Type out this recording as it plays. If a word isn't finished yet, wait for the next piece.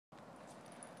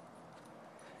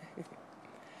Where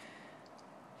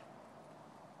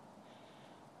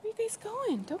are you guys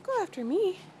going? Don't go after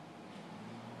me.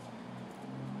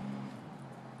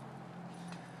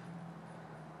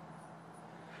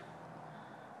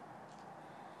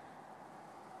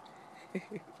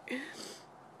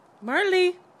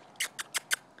 Marley!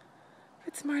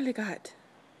 What's Marley got?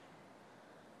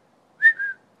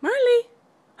 Marley!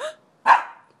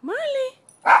 Marley!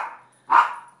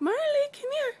 Marley,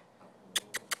 come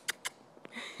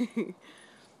here.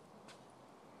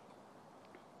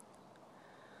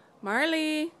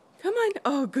 Marley, come on.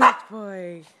 Oh, good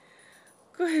boy.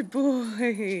 Good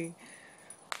boy.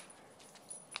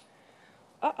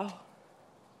 Uh-oh.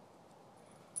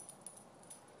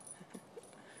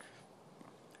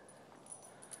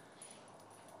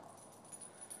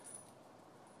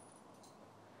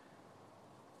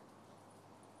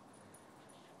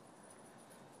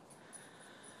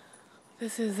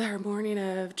 This is our morning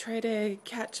of try to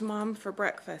catch mom for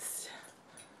breakfast.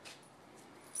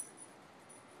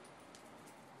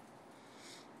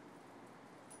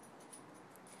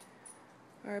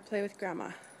 Or play with grandma.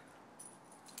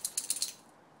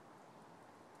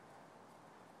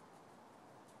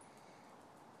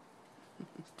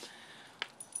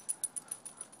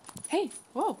 Hey,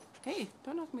 whoa, hey,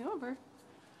 don't knock me over.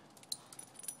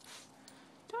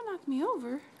 Don't knock me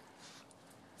over.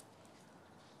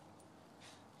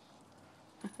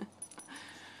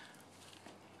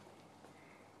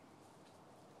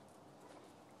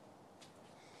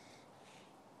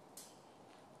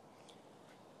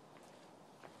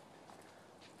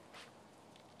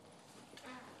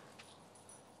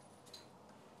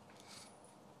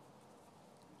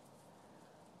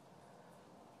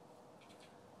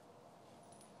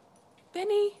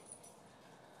 Benny.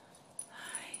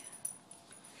 Hi.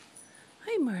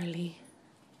 Hi, Marley.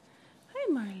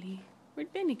 Hi, Marley.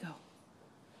 Where'd Benny go?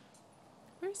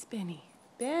 Where's Benny?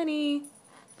 Benny.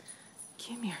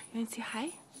 Come here. You want to say hi?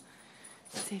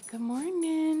 Say good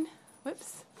morning.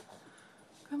 Whoops.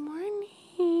 Good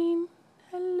morning.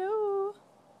 Hello.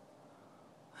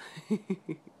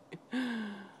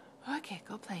 Okay,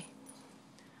 go play.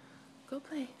 Go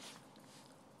play.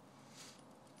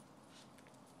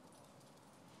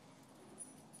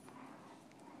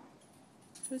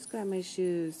 Who's got my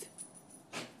shoes?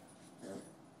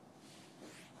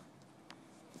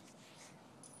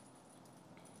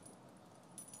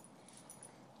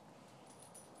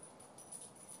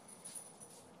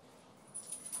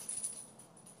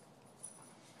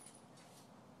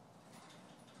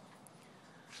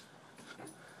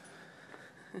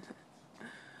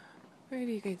 What are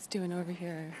you guys doing over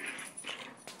here?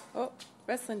 Oh,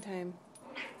 wrestling time.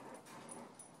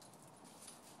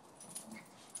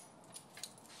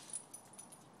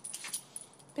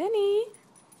 Benny,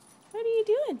 what are you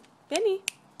doing? Benny.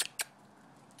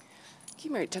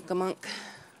 Come here, Chunkamunk.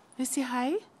 You say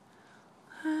hi?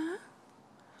 Huh?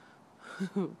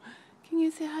 Can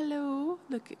you say hello?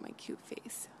 Look at my cute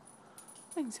face.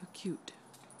 I'm so cute.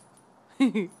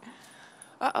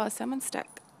 Uh-oh, someone's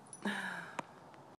stuck.